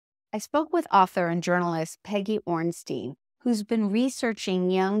I spoke with author and journalist Peggy Orenstein, who's been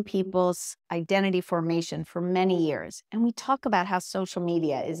researching young people's identity formation for many years. And we talk about how social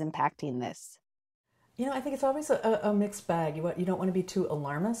media is impacting this. I think it's always a mixed bag. You don't want to be too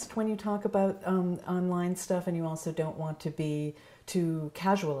alarmist when you talk about online stuff, and you also don't want to be too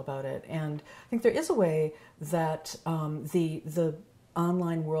casual about it. And I think there is a way that the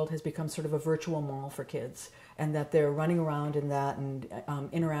online world has become sort of a virtual mall for kids, and that they're running around in that and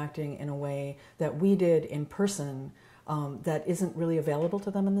interacting in a way that we did in person that isn't really available to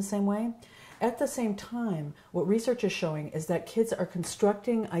them in the same way. At the same time, what research is showing is that kids are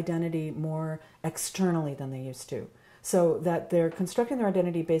constructing identity more externally than they used to. So that they're constructing their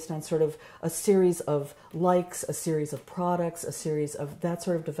identity based on sort of a series of likes, a series of products, a series of that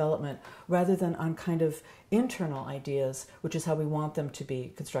sort of development, rather than on kind of internal ideas, which is how we want them to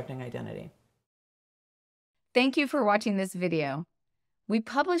be constructing identity. Thank you for watching this video. We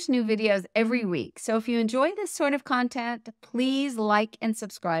publish new videos every week, so if you enjoy this sort of content, please like and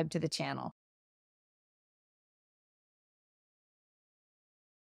subscribe to the channel.